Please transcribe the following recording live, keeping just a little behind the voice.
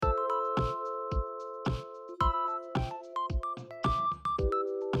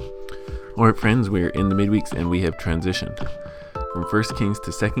All right, friends, we're in the midweeks and we have transitioned from 1 Kings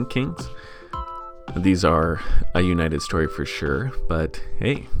to 2 Kings. These are a united story for sure, but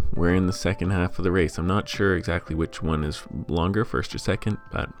hey, we're in the second half of the race. I'm not sure exactly which one is longer, first or second,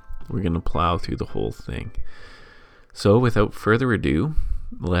 but we're going to plow through the whole thing. So without further ado,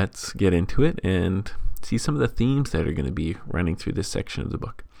 let's get into it and see some of the themes that are going to be running through this section of the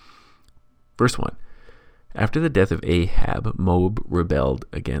book. Verse 1. After the death of Ahab, Moab rebelled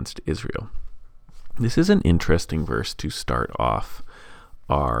against Israel. This is an interesting verse to start off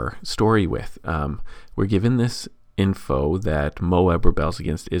our story with. We're given this info that Moab rebels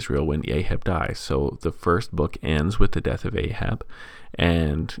against Israel when Ahab dies. So the first book ends with the death of Ahab,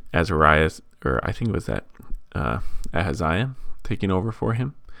 and Azariah, or I think it was that Ahaziah taking over for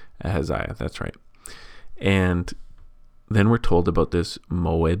him. Ahaziah, that's right. And then we're told about this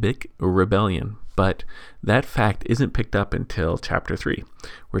Moabic rebellion, but that fact isn't picked up until chapter 3.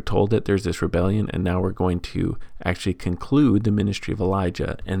 We're told that there's this rebellion, and now we're going to actually conclude the ministry of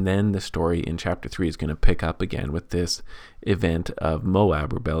Elijah, and then the story in chapter 3 is going to pick up again with this event of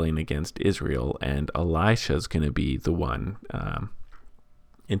Moab rebelling against Israel, and Elisha is going to be the one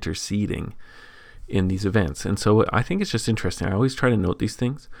interceding in these events. And so I think it's just interesting. I always try to note these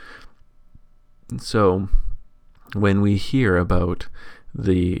things. So when we hear about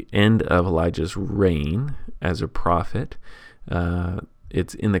the end of Elijah's reign as a prophet,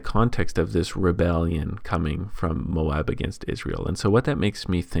 it's in the context of this rebellion coming from Moab against Israel. And so what that makes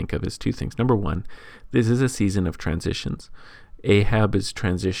me think of is two things. Number one, this is a season of transitions. Ahab is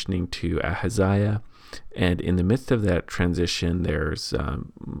transitioning to Ahaziah, and in the midst of that transition, there's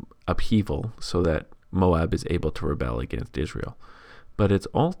upheaval so that Moab is able to rebel against Israel. But it's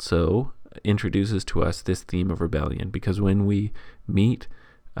also introduces to us this theme of rebellion, because when we meet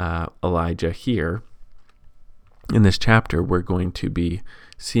Elijah here in this chapter, we're going to be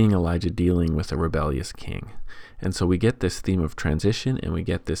seeing Elijah dealing with a rebellious king. And so we get this theme of transition, and we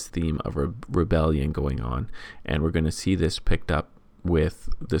get this theme of rebellion going on, and we're going to see this picked up with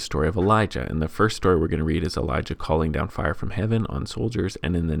the story of Elijah. And the first story we're going to read is Elijah calling down fire from heaven on soldiers,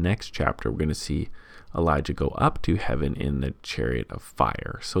 and in the next chapter we're going to see Elijah go up to heaven in the chariot of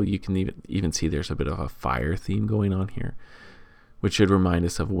fire. So you can even see there's a bit of a fire theme going on here, which should remind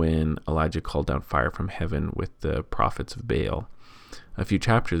us of when Elijah called down fire from heaven with the prophets of Baal a few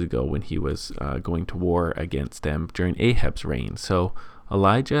chapters ago when he was going to war against them during Ahab's reign. So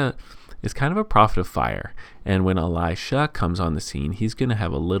Elijah is kind of a prophet of fire, and when Elisha comes on the scene, he's going to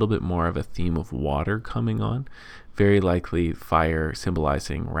have a little bit more of a theme of water coming on. Very likely fire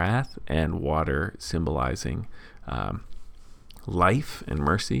symbolizing wrath and water symbolizing life and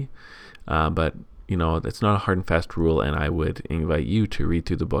mercy. But, you know, that's not a hard and fast rule, and I would invite you to read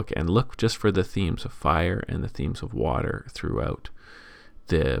through the book and look just for the themes of fire and the themes of water throughout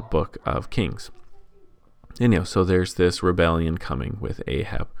the book of Kings. Anyhow, so there's this rebellion coming with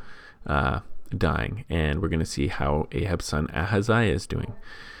Ahab dying, and we're going to see how Ahab's son Ahaziah is doing.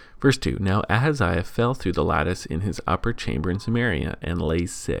 Verse 2, Now Ahaziah fell through the lattice in his upper chamber in Samaria and lay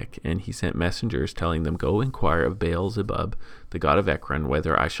sick, and he sent messengers telling them, Go inquire of Baal-zebub, the god of Ekron,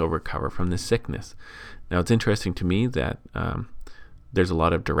 whether I shall recover from this sickness. Now it's interesting to me that there's a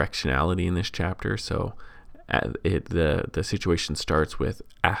lot of directionality in this chapter. So the situation starts with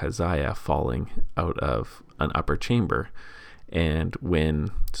Ahaziah falling out of an upper chamber, and when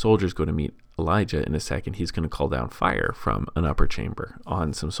soldiers go to meet Elijah in a second, he's going to call down fire from an upper chamber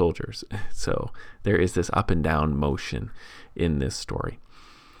on some soldiers. So there is this up and down motion in this story.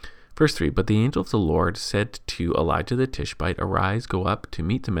 Verse 3, But the angel of the Lord said to Elijah the Tishbite, Arise, go up to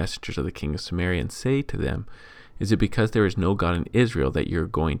meet the messengers of the king of Samaria, and say to them, Is it because there is no God in Israel that you're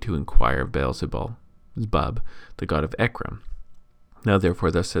going to inquire of Baal-zebub, the god of Ekron? Now therefore,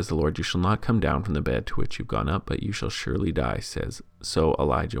 thus says the Lord, You shall not come down from the bed to which you've gone up, but you shall surely die, says. So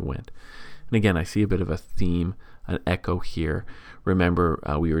Elijah went. And again, I see a bit of a theme, an echo here. Remember,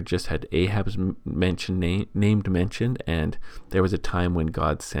 we just had Ahab's named mentioned, and there was a time when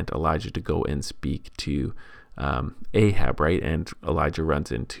God sent Elijah to go and speak to Ahab, right? And Elijah runs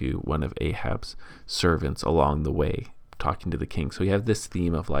into one of Ahab's servants along the way, talking to the king. So you have this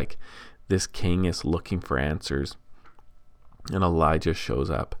theme of like this king is looking for answers, and Elijah shows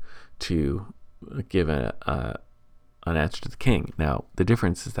up to give an answer to the king. Now, the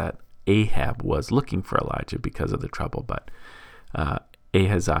difference is that Ahab was looking for Elijah because of the trouble, but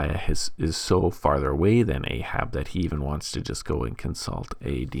Ahaziah is so farther away than Ahab that he even wants to just go and consult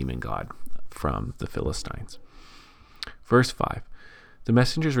a demon god from the Philistines. Verse 5, The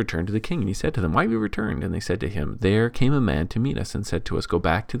messengers returned to the king, and he said to them, "Why have you returned?" And they said to him, "There came a man to meet us and said to us, 'Go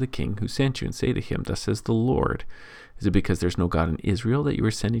back to the king who sent you and say to him, Thus says the Lord, is it because there's no God in Israel that you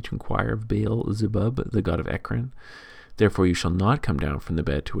are sending to inquire of Baal-zebub, the god of Ekron? Therefore you shall not come down from the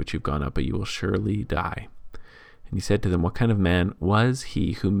bed to which you've gone up, but you will surely die.' And he said to them, 'What kind of man was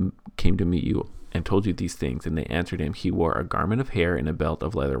he who came to meet you and told you these things?' And they answered him, 'He wore a garment of hair and a belt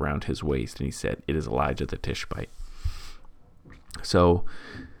of leather around his waist.' And he said, 'It is Elijah the Tishbite.'" So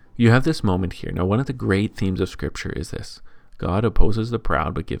you have this moment here. Now, one of the great themes of Scripture is this: God opposes the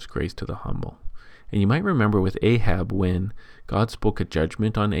proud but gives grace to the humble. And you might remember with Ahab, when God spoke a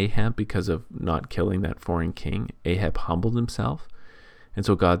judgment on Ahab because of not killing that foreign king, Ahab humbled himself. And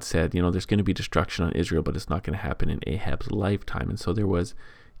so God said, there's going to be destruction on Israel, but it's not going to happen in Ahab's lifetime. And so there was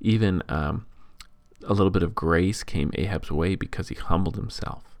even a little bit of grace came Ahab's way because he humbled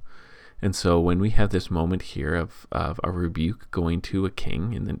himself. And so when we have this moment here of a rebuke going to a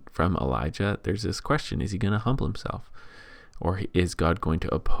king and then from Elijah, there's this question: is he going to humble himself? Or is God going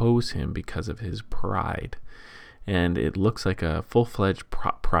to oppose him because of his pride? And it looks like a full-fledged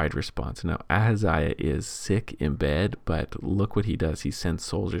pride response. Now, Ahaziah is sick in bed, but look what he does. He sends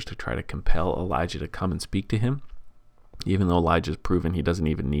soldiers to try to compel Elijah to come and speak to him. Even though Elijah's proven he doesn't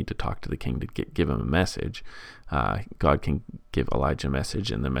even need to talk to the king to give him a message, God can give Elijah a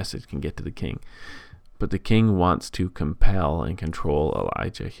message, and the message can get to the king. But the king wants to compel and control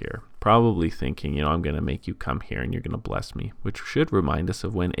Elijah here, probably thinking, I'm going to make you come here and you're going to bless me, which should remind us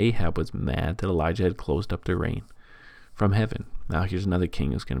of when Ahab was mad that Elijah had closed up the rain from heaven. Now here's another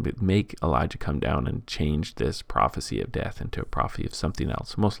king who's going to make Elijah come down and change this prophecy of death into a prophecy of something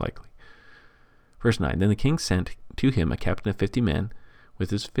else, most likely. Verse 9, then the king sent to him a captain of 50 men with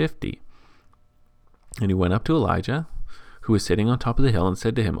his 50. And he went up to Elijah, who was sitting on top of the hill, and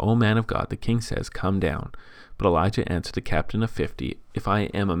said to him, "O man of God, the king says, come down." But Elijah answered the captain of 50, "If I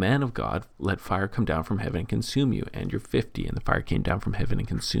am a man of God, let fire come down from heaven and consume you and your 50. And the fire came down from heaven and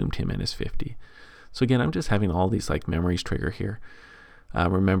consumed him and his 50. So again, I'm just having all these memories trigger here.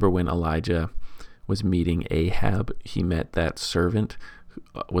 Remember when Elijah was meeting Ahab, he met that servant,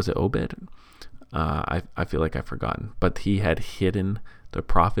 was it Obed? I feel like I've forgotten, but he had hidden the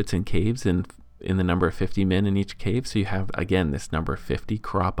prophets in caves in the number of 50 men in each cave. So you have, again, this number 50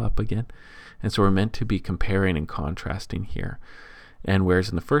 crop up again. And so we're meant to be comparing and contrasting here. And whereas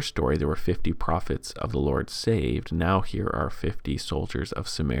in the first story, there were 50 prophets of the Lord saved, now here are 50 soldiers of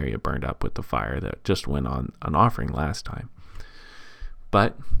Samaria burned up with the fire that just went on an offering last time.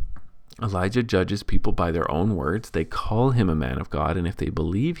 But Elijah judges people by their own words. They call him a man of God, and if they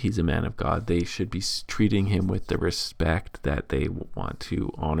believe he's a man of God, they should be treating him with the respect that they want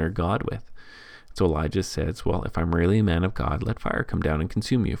to honor God with. So Elijah says, well, if I'm really a man of God, let fire come down and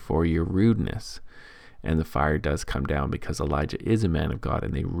consume you for your rudeness. And the fire does come down because Elijah is a man of God,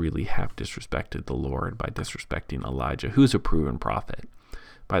 and they really have disrespected the Lord by disrespecting Elijah, who's a proven prophet.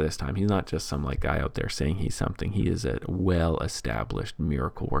 By this time, he's not just some guy out there saying he's something. He is a well-established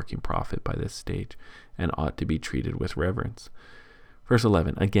miracle-working prophet by this stage and ought to be treated with reverence. Verse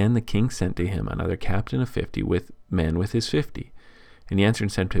 11, again the king sent to him another captain of 50 with men with his 50. And he answered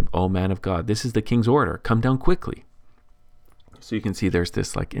and said to him, O man of God, this is the king's order. Come down quickly. So you can see there's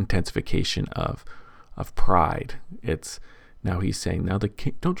this intensification of pride. It's now he's saying, now the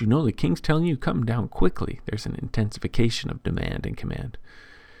king, don't you know the king's telling you come down quickly? There's an intensification of demand and command.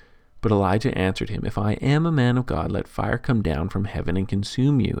 But Elijah answered him, if I am a man of God, let fire come down from heaven and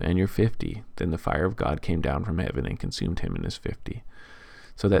consume you and your 50. Then the fire of God came down from heaven and consumed him and his 50.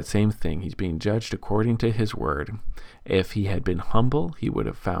 So that same thing, he's being judged according to his word. If he had been humble, he would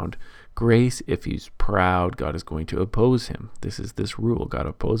have found grace. If he's proud, God is going to oppose him. This is this rule. God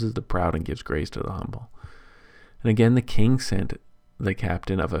opposes the proud and gives grace to the humble. And again, the king sent the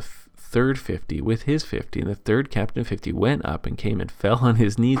captain of a third 50 with his 50, and the third captain of 50 went up and came and fell on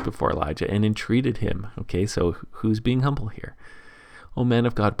his knees before Elijah and entreated him. Okay, so who's being humble here? O man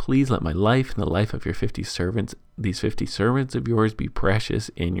of God, please let my life and the life of your 50 servants, these 50 servants of yours, be precious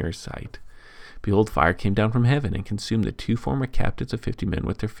in your sight. Behold, fire came down from heaven and consumed the 2 former captains of 50 men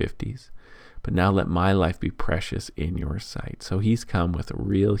with their 50s. But now let my life be precious in your sight. So he's come with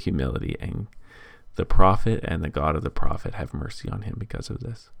real humility, and the prophet and the God of the prophet have mercy on him because of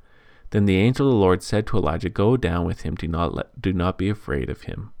this. Then the angel of the Lord said to Elijah, go down with him, do not be afraid of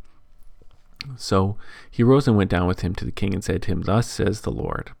him. So he rose and went down with him to the king and said to him, thus says the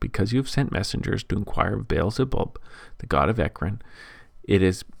Lord, because you have sent messengers to inquire of Baal-zebub, the god of Ekron,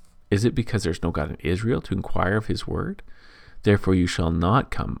 is it because there's no God in Israel to inquire of his word? Therefore you shall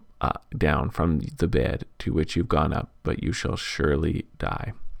not come down from the bed to which you've gone up, but you shall surely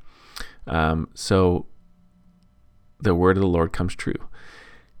die. So the word of the Lord comes true.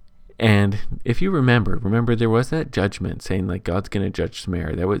 And if you remember there was that judgment saying like God's going to judge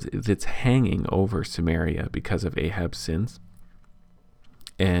Samaria. It's hanging over Samaria because of Ahab's sins.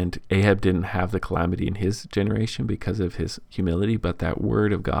 And Ahab didn't have the calamity in his generation because of his humility, but that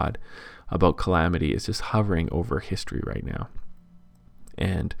word of God about calamity is just hovering over history right now.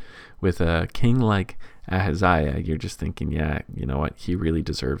 And with a king like Ahaziah, you're just thinking, yeah, you know what, he really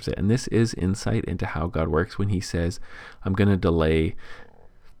deserves it. And this is insight into how God works when he says, I'm going to delay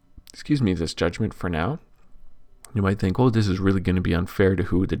this judgment for now. You might think, oh, this is really going to be unfair to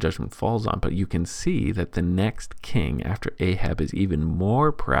who the judgment falls on. But you can see that the next king after Ahab is even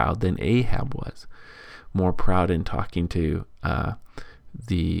more proud than Ahab was. More proud in talking to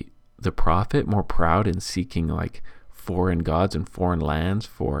the prophet, more proud in seeking like foreign gods and foreign lands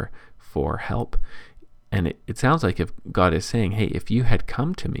for help. And it sounds like if God is saying, hey, if you had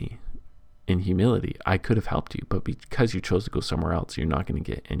come to me in humility, I could have helped you, but because you chose to go somewhere else, you're not going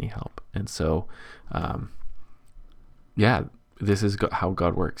to get any help. And so, this is how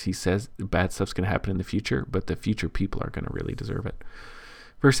God works. He says bad stuff's going to happen in the future, but the future people are going to really deserve it.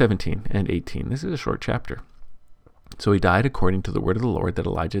 Verse 17 and 18. This is a short chapter. So he died according to the word of the Lord that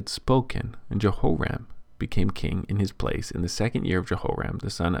Elijah had spoken, and Jehoram became king in his place in the 2nd year of Jehoram,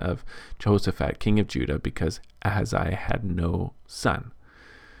 the son of Jehoshaphat, king of Judah, because Ahaziah had no son.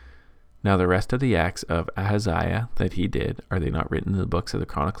 Now the rest of the acts of Ahaziah that he did, are they not written in the books of the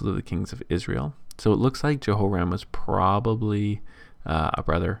Chronicles of the Kings of Israel? So it looks like Jehoram was probably a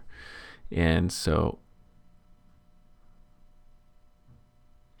brother. And so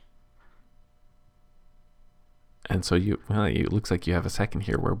it looks like you have a second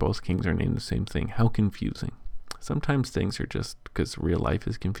here where both kings are named the same thing. How confusing. Sometimes things are just, because real life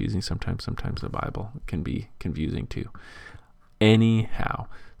is confusing, sometimes the Bible can be confusing too. Anyhow,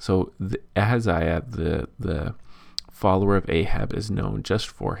 so Ahaziah, the follower of Ahab, is known just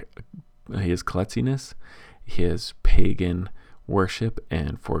for his klutziness, his pagan worship,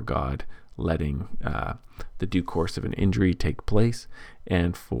 and for God letting the due course of an injury take place,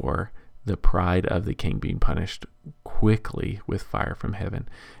 and for the pride of the king being punished quickly with fire from heaven.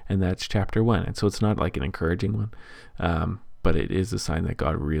 And that's chapter 1. And so it's not like an encouraging one, but it is a sign that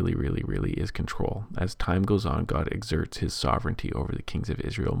God really, really, really is control. As time goes on, God exerts his sovereignty over the kings of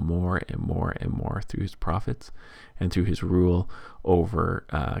Israel more and more and more through his prophets and through his rule over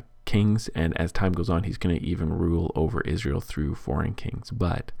kings. And as time goes on, he's going to even rule over Israel through foreign kings.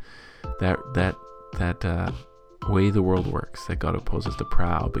 But that way the world works, that God opposes the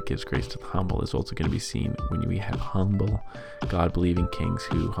proud but gives grace to the humble, is also going to be seen when we have humble, God-believing kings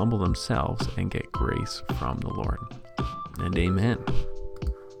who humble themselves and get grace from the Lord. And amen.